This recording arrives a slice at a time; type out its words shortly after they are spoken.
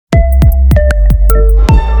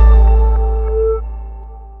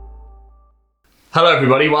Hello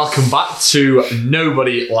everybody, welcome back to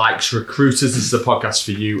Nobody Likes Recruiters. This is a podcast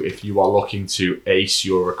for you if you are looking to ace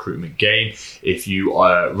your recruitment game, if you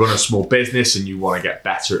run a small business and you want to get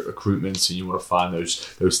better at recruitment and you want to find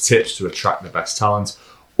those tips to attract the best talent,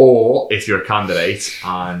 or if you're a candidate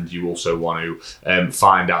and you also want to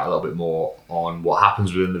find out a little bit more on what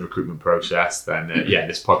happens within the recruitment process, then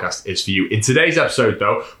this podcast is for you. In today's episode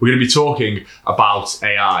though, we're going to be talking about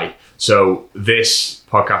AI. So this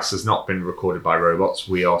podcast has not been recorded by robots.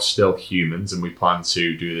 We are still humans and we plan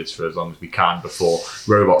to do this for as long as we can before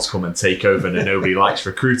robots come and take over and Nobody Likes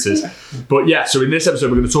Recruiters. But yeah, so in this episode,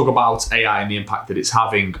 we're going to talk about AI and the impact that it's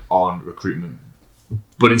having on recruitment.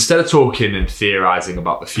 But instead of talking and theorising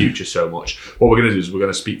about the future so much, what we're going to do is we're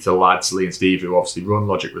going to speak to the lads, Lee and Steve, who obviously run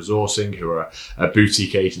Logic Resourcing, who are a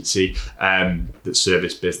boutique agency that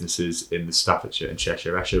service businesses in the Staffordshire and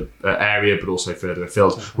Cheshire area, but also further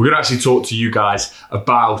afield. We're going to actually talk to you guys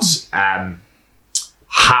about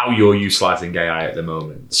how you're utilising AI at the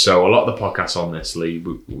moment. So a lot of the podcasts on this, Lee,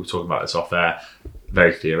 we're talking about this off air,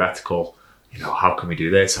 very theoretical. How can we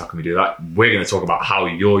do this? How can we do that? We're going to talk about how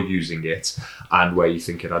you're using it and where you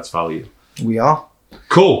think it adds value. We are.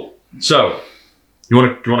 Cool. So, you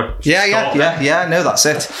want to? Yeah. No, that's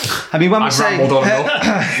it. I mean, when we say,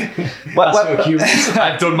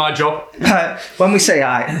 I've done my job. When we say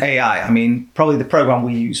AI, I mean probably the program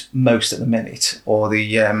we use most at the minute, or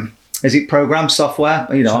the is it program software?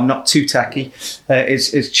 I'm not too techie.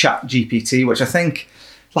 Is Chat GPT, which I think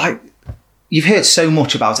You've heard so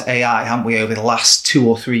much about AI, haven't we, over the last 2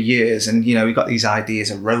 or 3 years? And, we've got these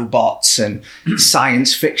ideas of robots and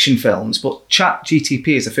science fiction films. But Chat GTP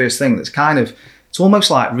is the first thing that's it's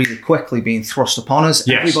almost like really quickly being thrust upon us.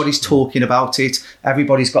 Yes. Everybody's talking about it.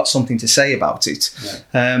 Everybody's got something to say about it.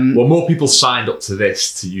 Yeah. More people signed up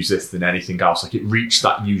to use this than anything else. It reached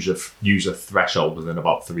that user threshold within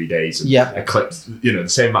about 3 days. And eclipsed, the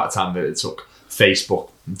same amount of time that it took Facebook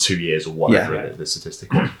in 2 years or whatever the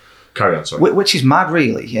statistic was. Carry on, sorry. Which is mad,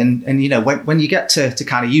 really. And when you get to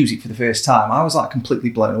kind of use it for the first time, I was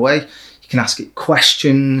completely blown away. You can ask it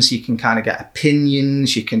questions, you can kind of get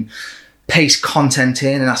opinions, you can paste content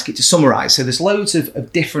in and ask it to summarize. So there's loads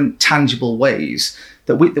of different tangible ways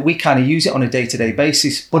that we kind of use it on a day-to-day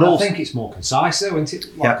basis. But I think it's more concise though, isn't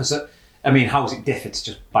it? Because how does it differ to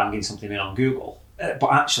just banging something in on Google?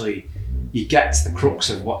 But actually, you get to the crux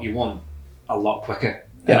of what you want a lot quicker.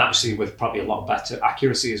 And actually with probably a lot better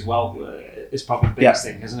accuracy as well is probably the biggest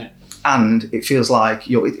thing, isn't it? And it feels like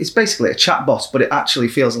it's basically a chat bot, but it actually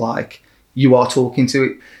feels like you are talking to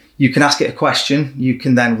it. You can ask it a question, you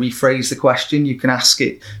can then rephrase the question, you can ask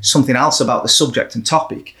it something else about the subject and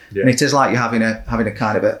topic. Yeah. And it is like you're having a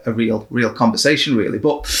kind of a real conversation, really.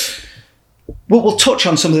 But we'll touch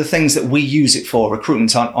on some of the things that we use it for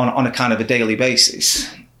recruitment on a kind of a daily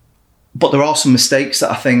basis. But there are some mistakes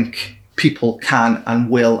that I think people can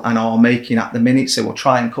and will and are making at the minute, so we'll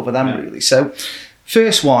try and cover them really. So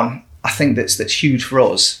first one I think that's huge for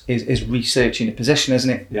us is researching a position,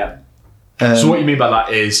 isn't it? Yeah. So what you mean by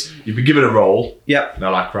that is you've been given a role. Yep. And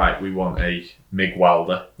they're like, right, we want a MIG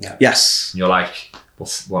welder. Yeah. Yes. And you're like,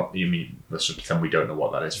 what do you mean? Let's just pretend we don't know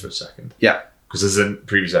what that is for a second. Yeah. Because there's a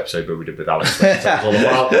previous episode where we did with Alex, it's all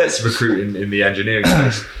about recruiting in the engineering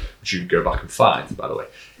space, which you can go back and find, by the way,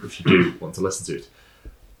 if you do want to listen to it.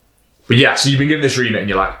 But yeah, so you've been given this remit and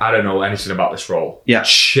you're like, I don't know anything about this role. Yeah.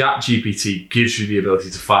 Chat GPT gives you the ability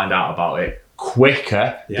to find out about it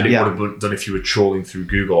quicker than it would have done if you were trawling through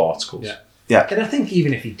Google articles. Yeah. Yeah. And I think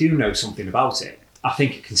even if you do know something about it, I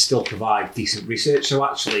think it can still provide decent research. So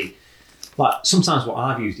actually, sometimes what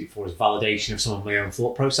I've used it for is validation of some of my own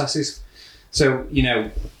thought processes. So,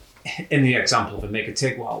 in the example of a MIG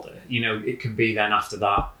TIG welder, it can be then after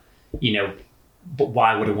that, but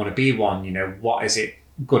why would I want to be one? What is it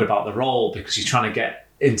good about the role? Because you're trying to get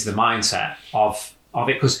into the mindset of it,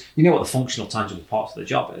 because you know what the functional, tangible parts of the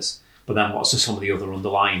job is, but then what's some of the other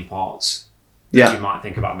underlying parts that you might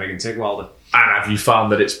think about MIG TIG welder. And have you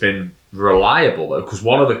found that it's been reliable though? Because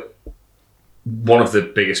one of the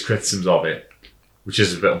biggest criticisms of it, which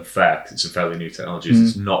is a bit unfair because it's a fairly new technology, is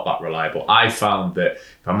it's not that reliable. I found that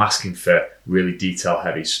if I'm asking for really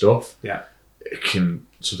detail-heavy stuff, it can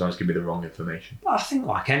sometimes give me the wrong information. But I think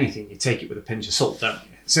like anything, you take it with a pinch of salt, don't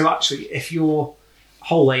you? So actually, if your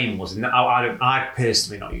whole aim was, and I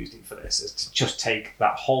personally not used it for this, is to just take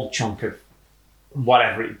that whole chunk of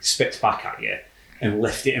whatever it spits back at you and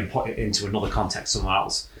lift it and put it into another context somewhere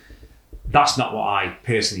else. That's not what I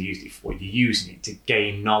personally used it for. You're using it to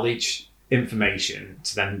gain knowledge, information,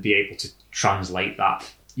 to then be able to translate that,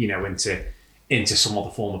 into into some other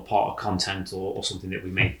form of part of content or something that we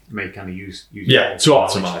may kind of use to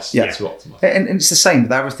optimize. Yeah, to optimize. And it's the same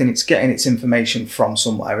with everything. It's getting its information from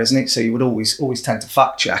somewhere, isn't it? So you would always tend to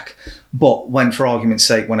fact check. But when, for argument's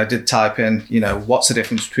sake, when I did type in, what's the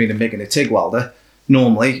difference between a MIG and a TIG welder?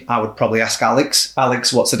 Normally, I would probably ask Alex,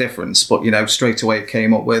 what's the difference? But, straight away it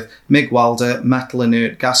came up with MIG welder, metal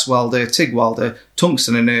inert gas welder, TIG welder,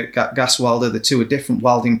 tungsten inert gas welder. The two are different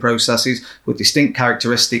welding processes with distinct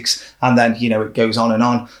characteristics. And then, it goes on and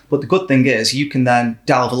on. But the good thing is you can then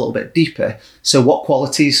delve a little bit deeper. So what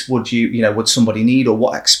qualities would would somebody need, or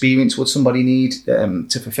what experience would somebody need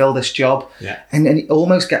to fulfill this job? Yeah. And it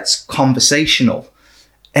almost gets conversational.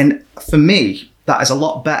 And for me, that is a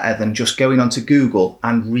lot better than just going onto Google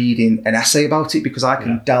and reading an essay about it, because I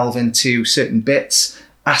can delve into certain bits,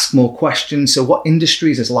 ask more questions. So what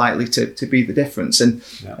industries is likely to be the difference? And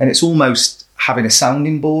it's almost having a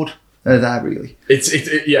sounding board there, really.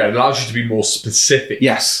 It allows you to be more specific.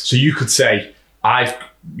 Yes. So you could say,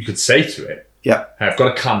 you could say to it, I've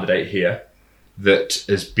got a candidate here that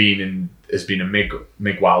has been a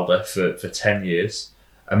MIG welder for 10 years.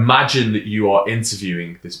 Imagine that you are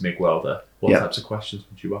interviewing this MIG welder. What types of questions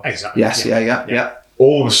would you ask? Exactly. Yes, yeah.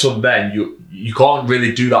 All of a sudden then, you can't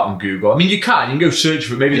really do that on Google. I mean, you can go search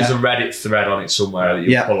for it. Maybe there's a Reddit thread on it somewhere that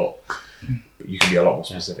you pull up. But you can be a lot more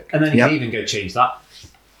specific. And then you can even go change that.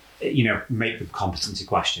 Make them competency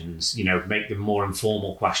questions, make them more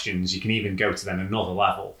informal questions. You can even go to then another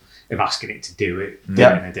level of asking it to do it in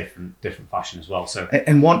a different fashion as well. So,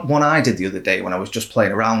 and one I did the other day when I was just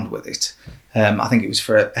playing around with it, I think it was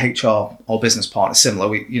for a HR or business partner,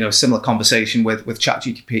 similar conversation with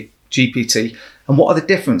ChatGPT. And what are the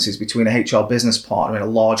differences between a HR business partner in a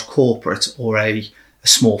large corporate or a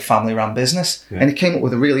small family-run business? Yeah. And it came up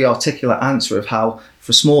with a really articulate answer of how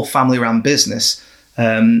for a small family-run business,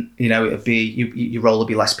 it'd be your role would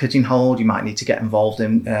be less pigeonholed. You might need to get involved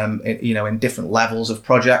in different levels of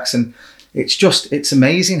projects, and it's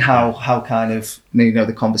amazing how kind of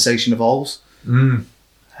the conversation evolves.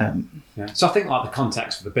 So I think like the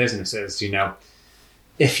context for the business is,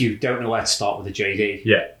 if you don't know where to start with a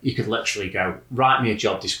JD, you could literally go, write me a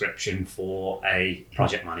job description for a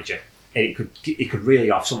project manager. It could really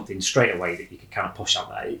have something straight away that you could kind of push out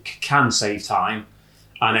there. It can save time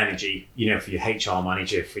and energy, for your HR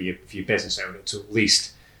manager, for your business owner, to at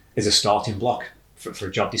least as a starting block for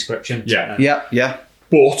a job description. Yeah.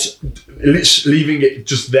 But leaving it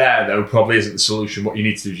just there, though, probably isn't the solution. What you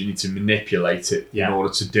need to do is you need to manipulate it in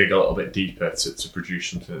order to dig a little bit deeper to produce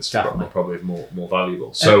something that's probably more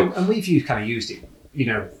valuable. So, and we've used it,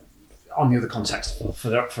 on the other context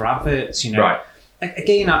for adverts. Right.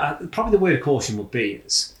 Again, probably the word of caution would be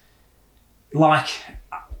is like,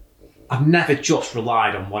 I've never just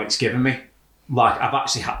relied on what it's given me. Like, I've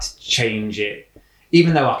actually had to change it,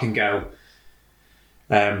 even though I can go,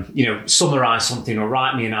 summarize something or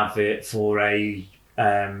write me an advert for a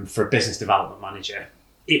business development manager.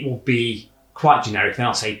 It will be quite generic. Then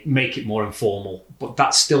I'll say make it more informal, but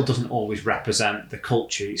that still doesn't always represent the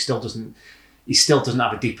culture. It still doesn't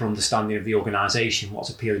have a deeper understanding of the organisation, what's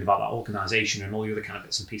appealing about that organisation, and all the other kind of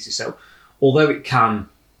bits and pieces. So, although it can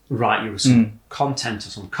write you some content or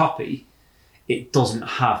some copy, it doesn't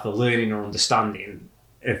have the learning or understanding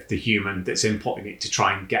of the human that's inputting it to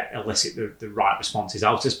try and elicit the right responses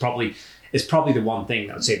out. It's probably the one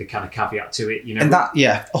thing I'd say the kind of caveat to it, And that,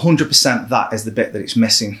 100% that is the bit that it's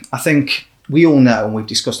missing. I think we all know, and we've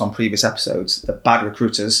discussed on previous episodes, that bad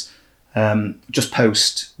recruiters just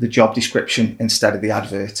post the job description instead of the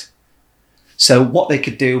advert. So what they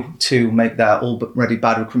could do to make their already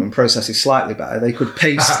bad recruitment processes slightly better, they could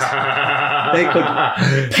paste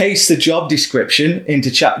the job description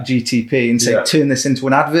into ChatGPT and say, turn this into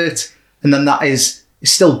an advert. And then that is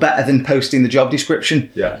still better than posting the job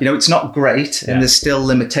description. Yeah. It's not great, and there's still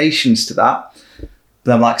limitations to that.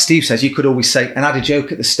 But then, like Steve says, you could always say, and add a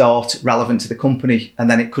joke at the start relevant to the company, and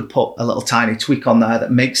then it could put a little tiny tweak on there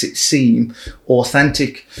that makes it seem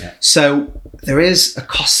authentic. Yeah. So there is a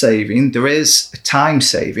cost saving, there is a time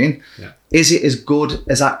saving. Yeah. Is it as good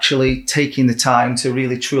as actually taking the time to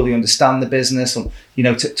really truly understand the business and,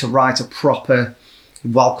 to write a proper,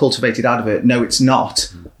 well-cultivated advert? No, it's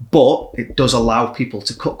not. But it does allow people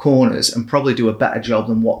to cut corners and probably do a better job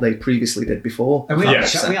than what they previously did before. And we had a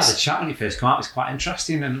chat when it first came out. It was quite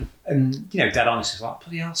interesting and dead honest. It's like,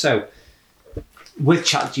 bloody hell. So with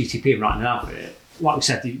ChatGPT and writing an advert, like we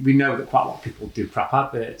said, we know that quite a lot of people do crap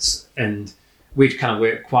adverts, and we've kind of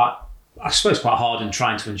worked quite hard in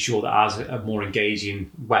trying to ensure that ours are more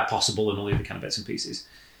engaging where possible and all the other kind of bits and pieces.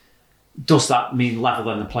 Does that mean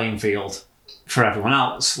leveling the playing field for everyone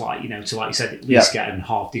else, to like you said, at least getting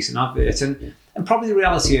half decent adverts? And probably the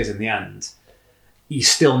reality is, in the end, you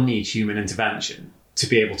still need human intervention to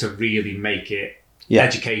be able to really make it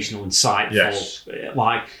educational, insightful. Yes.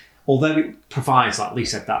 Like, although it provides, like Lee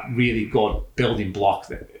said, that really good building block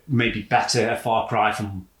that may be better, a far cry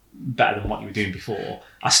from better than what you were doing before,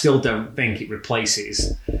 I still don't think it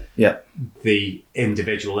replaces the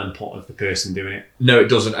individual input of the person doing it. No, it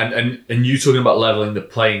doesn't. And you talking about leveling the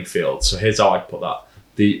playing field. So here's how I put that.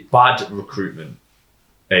 The bad recruitment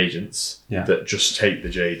agents that just take the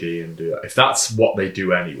JD and do that. If that's what they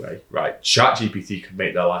do anyway, right? ChatGPT could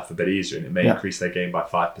make their life a bit easier and it may increase their game by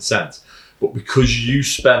 5%. But because you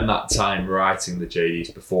spend that time writing the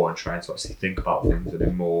JDs before and trying to actually think about things in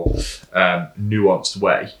a more nuanced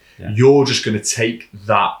way, you're just going to take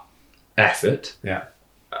that effort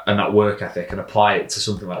and that work ethic and apply it to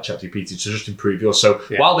something like ChatGPT to just improve yours. So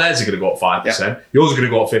while theirs are going to go up 5%, yours are going to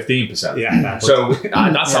go up 15%. Yeah, so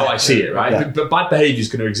that's how I see it, right? But bad behaviour is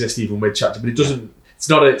going to exist even with ChatGPT. But it doesn't. It's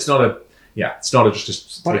not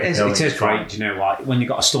just. But it is great, you know, like when you've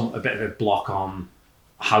got a bit of a block on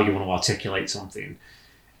how you want to articulate something.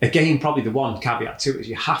 Again, probably the one caveat to it is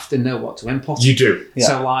you have to know what to input. You do. Yeah.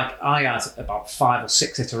 So, like, I had about 5 or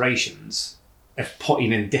 6 iterations of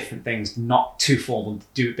putting in different things, not too formal,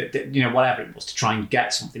 you know, whatever it was, to try and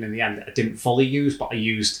get something in the end that I didn't fully use, but I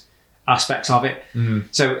used aspects of it. Mm-hmm.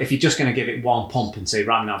 So, if you're just going to give it one pump and say,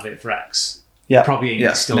 run out of it for X, probably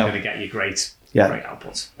ain't still going to get you great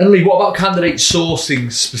output. And Lee, what about candidate sourcing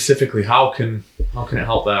specifically? How can it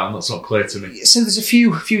help there? That's not clear to me. So there's a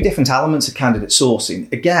few different elements of candidate sourcing.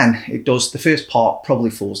 Again, it does. The first part probably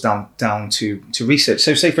falls down to research.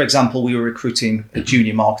 So say, for example, we were recruiting a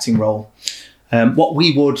junior marketing role. What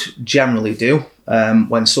we would generally do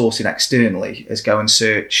when sourcing externally is go and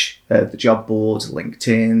search the job boards,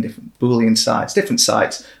 LinkedIn, different Boolean sites, different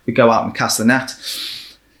sites. We go out and cast the net.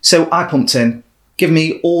 So I pumped in, give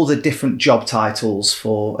me all the different job titles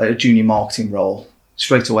for a junior marketing role.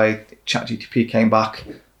 Straight away, ChatGPT came back,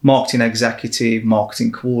 marketing executive,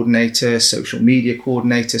 marketing coordinator, social media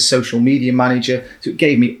coordinator, social media manager. So it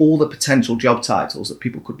gave me all the potential job titles that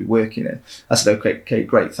people could be working in. I said, okay,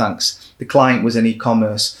 great, thanks. The client was in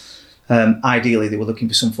e-commerce. Ideally, they were looking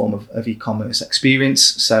for some form of e-commerce experience.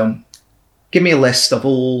 So give me a list of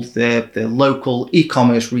all the local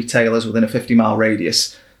e-commerce retailers within a 50-mile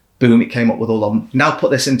radius. Boom, it came up with all of them. Now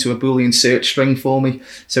put this into a Boolean search string for me.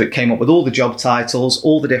 So it came up with all the job titles,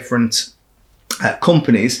 all the different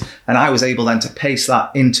companies, and I was able then to paste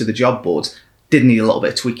that into the job board. Did need a little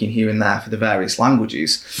bit of tweaking here and there for the various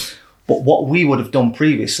languages. But what we would have done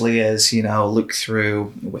previously is, you know, look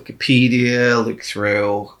through Wikipedia, look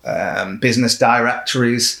through business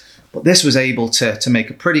directories. But this was able to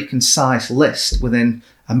make a pretty concise list within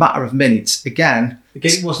a matter of minutes. Again,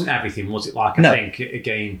 it wasn't everything, was it? Like, I think,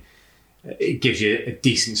 again, it gives you a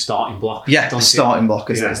decent starting block. Yeah, a starting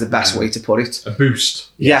block is the best way to put it. A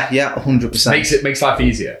boost. Yeah, 100%. Makes life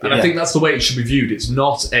easier. And I think that's the way it should be viewed. It's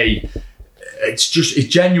not it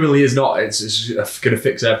genuinely is not, it's going to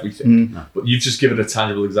fix everything. But you've just given a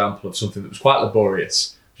tangible example of something that was quite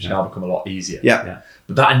laborious, which has now become a lot easier. Yeah.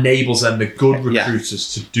 But that enables then the good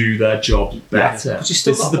recruiters to do their job better. But you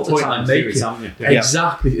still this is the point I'm making.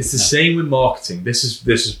 Exactly. It's the same with marketing. This is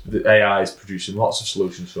the AI is producing lots of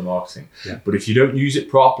solutions for marketing. Yeah. But if you don't use it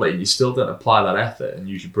properly and you still don't apply that effort and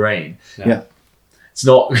use your brain, it's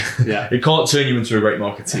not. It can't turn you into a great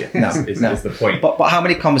marketeer. Is the point. But how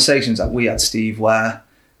many conversations have we had, Steve, where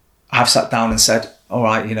I've sat down and said, all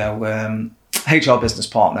right, you know, HR business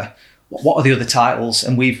partner, what are the other titles?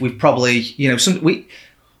 And we've probably, you know,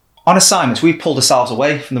 on assignments, we've pulled ourselves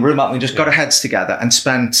away from the room, haven't we? Just got our heads together and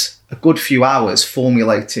spent a good few hours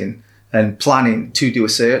formulating and planning to do a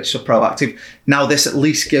search, so proactive. Now this at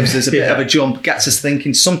least gives us a bit of a jump, gets us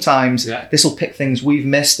thinking. Sometimes this will pick things we've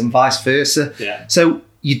missed and vice versa. So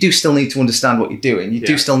you do still need to understand what you're doing. You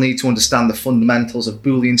do still need to understand the fundamentals of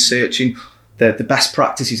Boolean searching, the best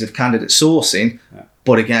practices of candidate sourcing.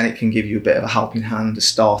 But again, it can give you a bit of a helping hand, a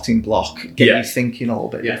starting block, get you thinking a little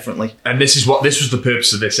bit differently. And this was the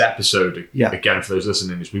purpose of this episode. Again, for those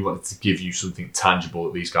listening, is we wanted to give you something tangible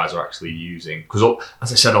that these guys are actually using. Because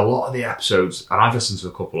as I said, a lot of the episodes, and I've listened to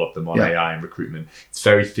a couple of them on AI and recruitment, it's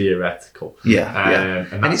very theoretical.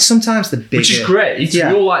 And it's sometimes the bigger... Which is great. We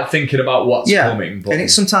all like thinking about what's coming. But and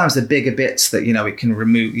it's sometimes the bigger bits that, you know, it can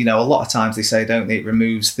remove. You know, a lot of times they say, don't they, it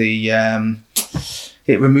removes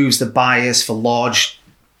the bias for large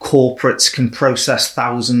corporates can process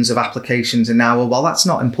thousands of applications an hour. Well, that's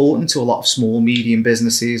not important to a lot of small, medium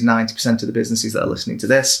businesses, 90% of the businesses that are listening to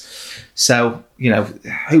this. So,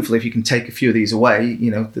 hopefully if you can take a few of these away,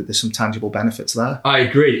 there's some tangible benefits there. I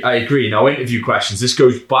agree. Now, interview questions. This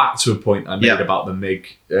goes back to a point I made about the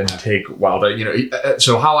MIG and TIG welder.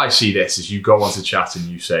 So how I see this is you go onto chat and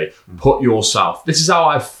you say, put yourself, this is how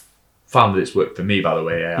I've found that it's worked for me, by the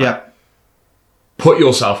way. Put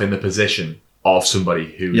yourself in the position of somebody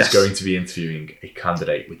who is going to be interviewing a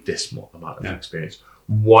candidate with this amount of experience.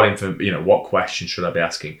 What questions should I be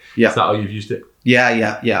asking? Is that how you've used it?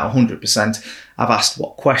 Yeah, 100%. I've asked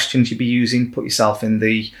what questions you'd be using. Put yourself in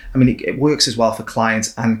it works as well for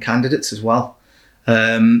clients and candidates as well.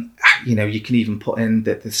 You can even put in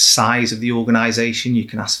the size of the organisation. You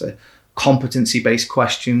can ask for competency-based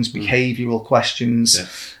questions, behavioural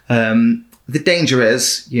questions. The danger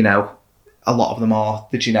is, a lot of them are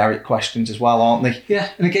the generic questions as well, aren't they? Yeah,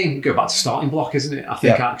 and again, go back to starting block, isn't it? I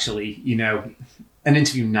think actually, an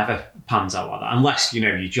interview never pans out like that unless,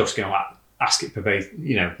 you're just going to ask it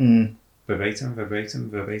verbatim, verbatim.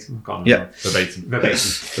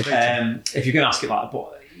 If you're going to ask it like that,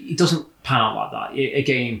 but it doesn't pan out like that.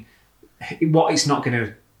 Again, what it's not going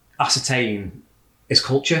to ascertain is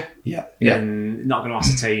culture. And not going to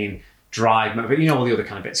ascertain drive, all the other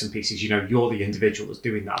kind of bits and pieces. You're the individual that's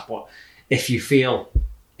doing that, but if you feel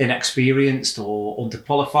inexperienced or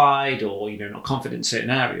underqualified or not confident in certain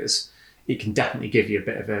areas, it can definitely give you a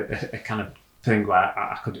bit of a kind of thing where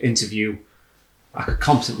I could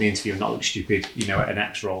competently interview and not look stupid, at an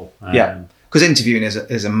X role. Because interviewing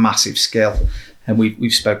is a massive skill, and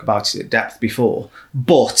we've spoke about it at depth before.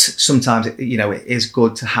 But sometimes it is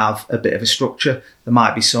good to have a bit of a structure. There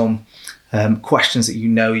might be some questions that you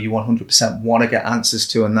 100% want to get answers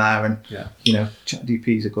to in there, and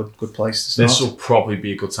ChatGPT is a good place to start. This will probably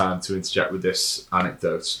be a good time to interject with this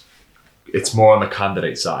anecdote. It's more on the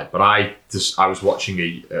candidate side, but I was watching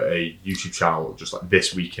a YouTube channel just like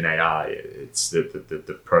This Week in AI. It's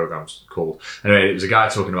the program's called. Anyway, it was a guy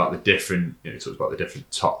talking about the different, talks about the different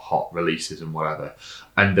top hot releases and whatever.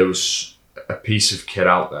 And there was a piece of kit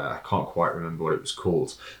out there. I can't quite remember what it was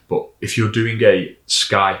called, but if you're doing a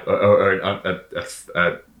Skype or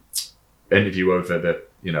a interview over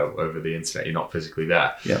the internet, you're not physically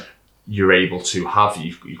there. You're able to have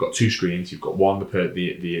you've got two screens. You've got one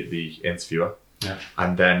the interviewer,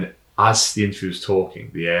 and then as the interviewer's talking,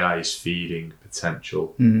 the AI is feeding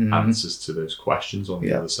potential answers to those questions on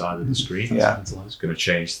the other side of the screen. It's going to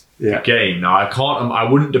change the game. Now, I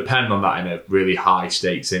wouldn't depend on that in a really high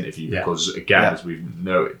stakes interview because, again, as we've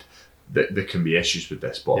noted, there can be issues with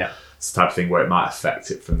this, but it's the type of thing where it might affect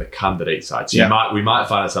it from the candidate side. So we might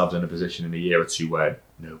find ourselves in a position in a year or two where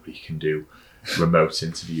nobody can do remote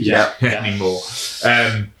interviews anymore.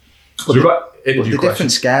 The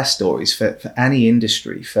different scare stories for any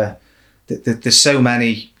industry. There's so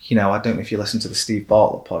many. I don't know if you listen to the Steve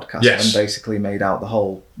Bartlett podcast, and basically made out the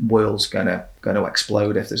whole world's going to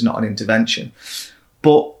explode if there's not an intervention.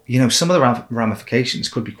 But some of the ramifications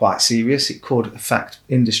could be quite serious. It could affect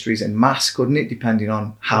industries en masse, couldn't it? Depending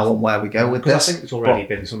on how and where we go with this. I think there's already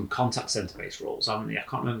been some contact centre based roles, haven't there? I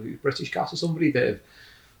can't remember if it was British Gas or somebody that have.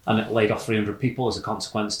 And it laid off 300 people as a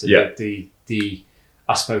consequence to the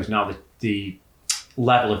I suppose now the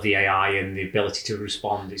level of the AI and the ability to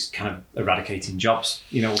respond is kind of eradicating jobs,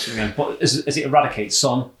 But as it eradicates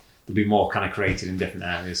some, there'll be more kind of created in different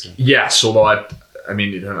areas. So. Yes, although I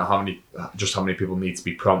mean, I don't know how many people need to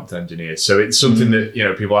be prompt engineers. So it's something that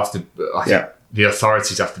people have to. I think the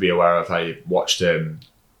authorities have to be aware of. I watched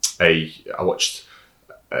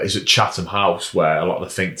is at Chatham House, where a lot of the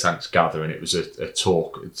think tanks gather, and it was a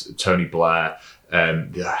talk. It's Tony Blair,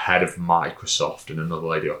 the head of Microsoft, and another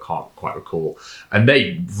lady I can't quite recall. And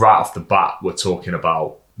they, right off the bat, were talking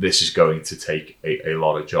about this is going to take a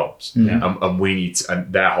lot of jobs. And we need to,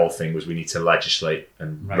 and their whole thing was we need to legislate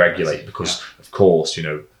and regulate because, of course,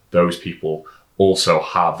 those people also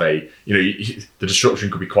have the destruction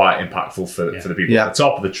could be quite impactful for the people at the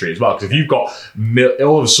top of the tree as well. Because if you've got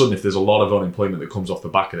all of a sudden, if there's a lot of unemployment that comes off the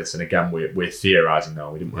back of this, and again we're theorising now,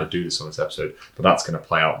 we didn't want to do this on this episode, but that's going to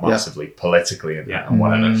play out massively politically and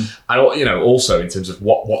whatever. And also in terms of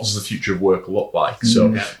what does the future of work look like.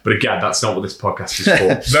 So, but again, that's not what this podcast is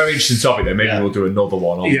for. Very interesting topic though. Maybe we'll do another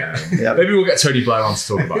one on there. Maybe we'll get Tony Blair on to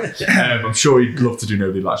talk about it. I'm sure he'd love to do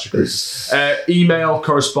Nobody Likes Recruiters. Email,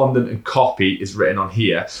 correspondent, and copy is written on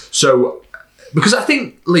here. So, because I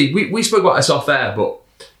think, Lee, we spoke about this off air, but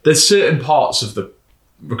there's certain parts of the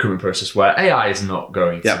recruitment process where AI is not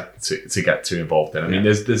going to get too involved in. I mean,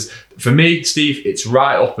 there's for me, Steve, it's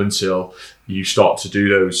right up until you start to do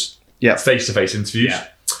those face-to-face interviews.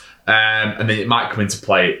 And then it might come into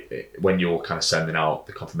play when you're kind of sending out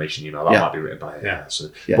the confirmation email. That might be written by AI. So,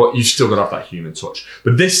 but you've still got to have that human touch.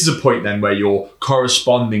 But this is a point then where you're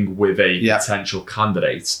corresponding with a potential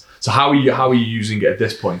candidate. So how are you using it at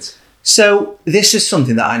this point? So this is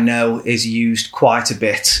something that I know is used quite a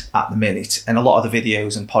bit at the minute, and a lot of the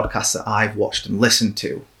videos and podcasts that I've watched and listened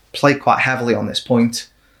to play quite heavily on this point.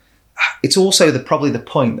 It's also probably the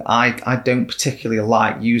point that I don't particularly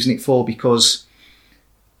like using it for, because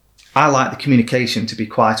I like the communication to be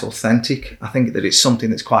quite authentic. I think that it's something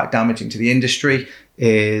that's quite damaging to the industry,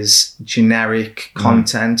 is generic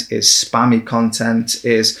content, is spammy content,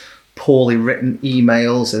 is poorly written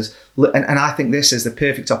emails, and I think this is the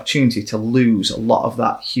perfect opportunity to lose a lot of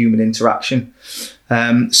that human interaction.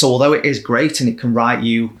 So although it is great and it can write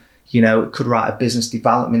it could write a business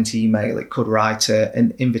development email, it could write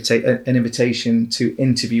an invitation to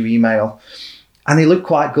interview email, and they look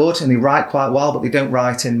quite good and they write quite well, but they don't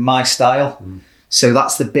write in my style. So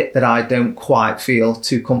that's the bit that I don't quite feel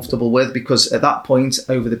too comfortable with, because at that point,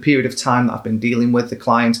 over the period of time that I've been dealing with the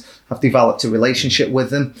client, I've developed a relationship with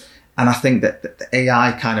them. And I think that the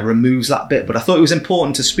AI kind of removes that bit, but I thought it was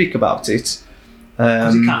important to speak about it.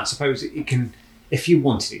 Because it can, I suppose it can, if you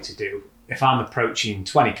wanted it to do, if I'm approaching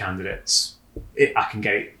 20 candidates, I can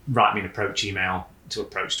get it, write me an approach email to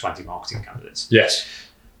approach 20 marketing candidates. Yes.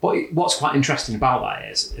 But what's quite interesting about that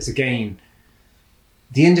is again,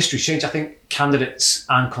 the industry's changed. I think candidates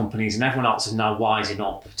and companies and everyone else is now wising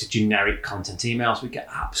up to generic content emails. We get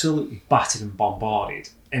absolutely battered and bombarded.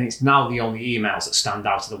 And it's now the only emails that stand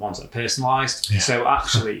out are the ones that are personalised. Yeah. So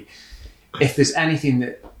actually, if there's any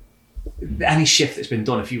shift that's been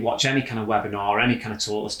done, if you watch any kind of webinar or any kind of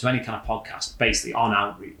talk, listen to any kind of podcast, basically on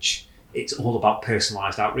outreach, it's all about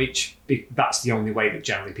personalised outreach. That's the only way that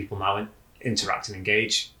generally people now interact and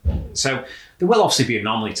engage. So there will obviously be an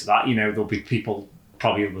anomaly to that. There'll be people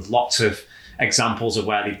probably with lots of examples of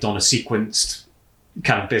where they've done a sequenced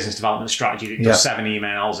kind of business development strategy that does 7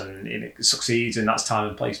 emails and it succeeds, and that's time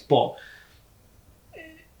and place. But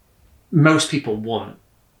most people want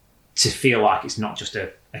to feel like it's not just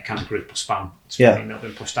a kind of group of spam email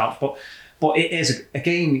being pushed out. But it is,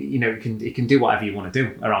 again, it can do whatever you want to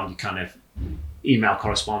do around your kind of email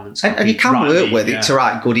correspondence. And you can work with it to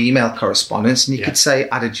write good email correspondence, and you could say,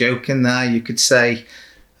 add a joke in there. You could say,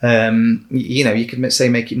 you could say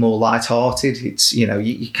make it more light-hearted. It's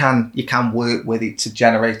you can work with it to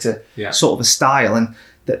generate a sort of a style, and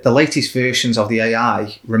the latest versions of the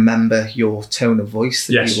AI remember your tone of voice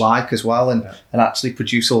that you like as well, and actually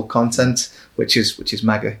produce all content, which is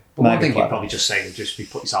mega. But one thing you'd probably just say is just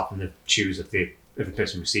put yourself in the shoes of the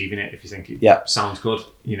person receiving it. If you think it sounds good,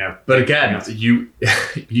 But again, you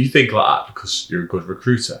think like that because you're a good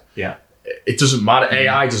recruiter. Yeah. It doesn't matter.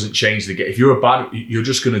 AI doesn't change the game. If you're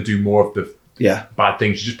just going to do more of the bad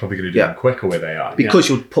things. You're just probably going to do them quicker with AI. Because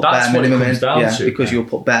you'll put bare minimum in. Because you'll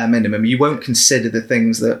put bare minimum. You won't consider the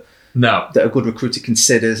things that a good recruiter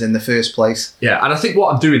considers in the first place. Yeah, and I think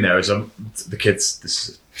what I'm doing there is the kids. This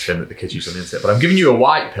is a thing that the kids use on the internet, but I'm giving you a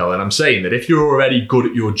white pill, and I'm saying that if you're already good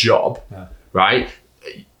at your job, right?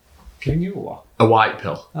 Giving you what? A white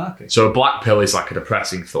pill. Okay. So a black pill is like a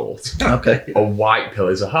depressing thought. Okay. A white pill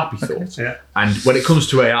is a happy thought. Yeah. And when it comes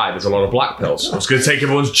to AI, there's a lot of black pills. It's going to take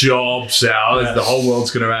everyone's jobs. The whole world's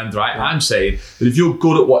going to end, right? Yeah. I'm saying that if you're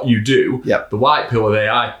good at what you do, the white pill with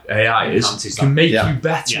AI is can make you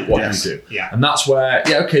better at what you do. Yeah. And that's where,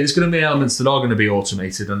 there's going to be elements that are going to be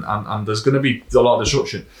automated and there's going to be a lot of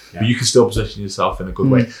disruption. Yeah. But you can still position yourself in a good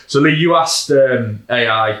way. So Lee, you asked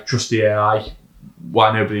AI, trusty AI,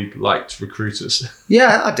 why nobody liked recruiters.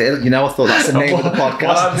 Yeah, I did. I thought that's the name of the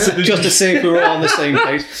podcast, just to see if we were all on the same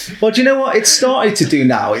page. Well, do you know what it's started to do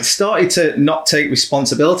now? It's started to not take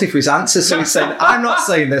responsibility for his answers. So he's saying, I'm not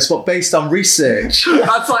saying this, but based on research.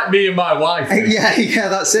 That's like me and my wife. Yeah,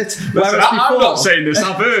 that's it. Listen, I'm not saying this.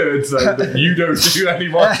 I've heard that you don't do any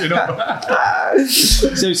watching up.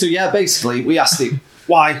 So basically, we asked it,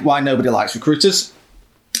 why nobody likes recruiters.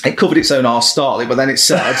 It covered its own arse startly, but then it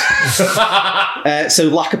said, so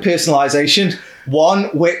lack of personalisation. One,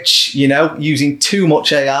 which, using too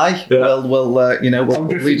much AI will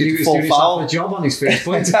lead you to fall foul. A job on his first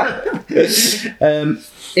point.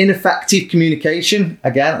 Ineffective communication.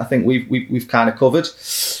 Again, I think we've kind of covered.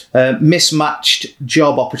 Mismatched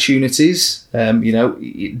job opportunities.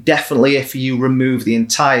 Definitely if you remove the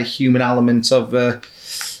entire human element of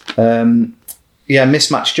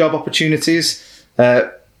mismatched job opportunities.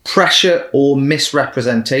 Pressure or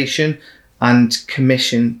misrepresentation, and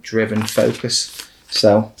commission-driven focus.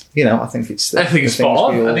 So, I think it's spot on. I think it's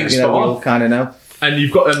spot on. We all kind of know. And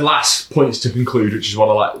you've got them last points to conclude, which is what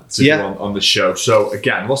I like to do on the show. So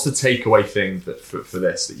again, what's the takeaway thing for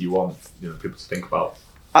this that you want people to think about?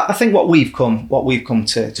 I think what we've come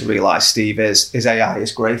to realise, Steve, is AI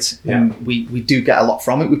is great, and we do get a lot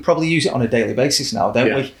from it. We probably use it on a daily basis now,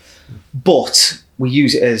 don't we? But we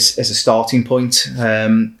use it as a starting point.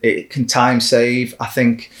 It can time save. I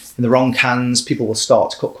think in the wrong hands, people will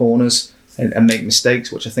start to cut corners and make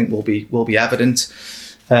mistakes, which I think will be evident.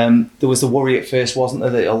 There was the worry at first, wasn't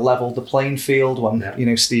there, that it'll level the playing field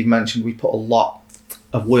when Steve mentioned we put a lot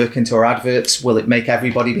of work into our adverts. Will it make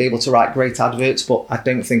everybody be able to write great adverts? But I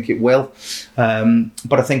don't think it will.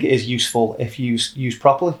 But I think it is useful if used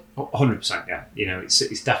properly. 100%, yeah.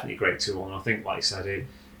 It's definitely a great tool. And I think, like I said,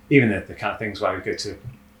 even the kind of things where we go to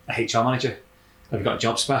a HR manager, have you got a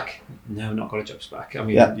job spec? No, not got a job spec. I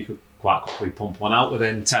mean, you could quite quickly pump one out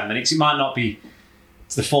within 10 minutes. It might not be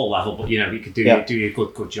to the full level, but you could do a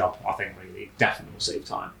good job. I think really, it definitely will save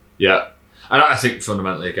time. Yeah. And I think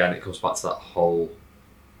fundamentally, again, it comes back to that whole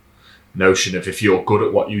notion of if you're good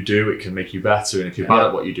at what you do, it can make you better, and if you're bad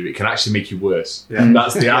at what you do, it can actually make you worse.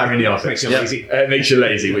 That's the irony of it. Makes you lazy. It makes you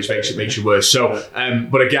lazy, which makes you worse. So,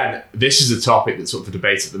 but again, this is a topic that's up for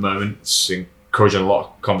debate at the moment. It's encouraging a lot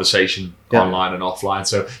of conversation online and offline.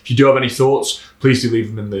 So if you do have any thoughts, please do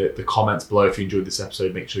leave them in the comments below. If you enjoyed this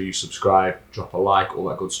episode, make sure you subscribe, drop a like, all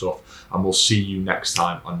that good stuff, and we'll see you next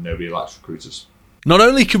time on Nobody Likes Recruiters. Not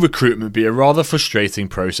only can recruitment be a rather frustrating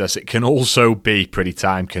process, it can also be pretty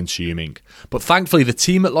time consuming. But thankfully, the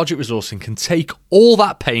team at Logic Resourcing can take all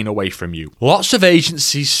that pain away from you. Lots of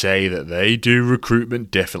agencies say that they do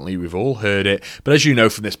recruitment differently. We've all heard it. But as you know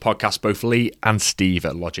from this podcast, both Lee and Steve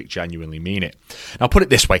at Logic genuinely mean it. Now, put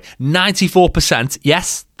it this way, 94%,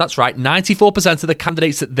 yes, that's right, 94% of the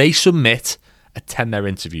candidates that they submit attend their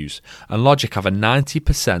interviews, and Logic have a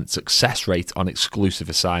 90% success rate on exclusive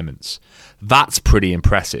assignments. That's pretty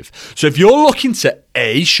impressive. So if you're looking to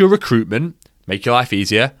ace your recruitment, make your life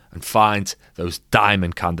easier, and find those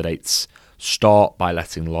diamond candidates, start by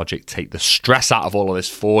letting Logic take the stress out of all of this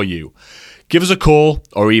for you. Give us a call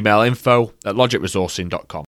or email info@logicresourcing.com.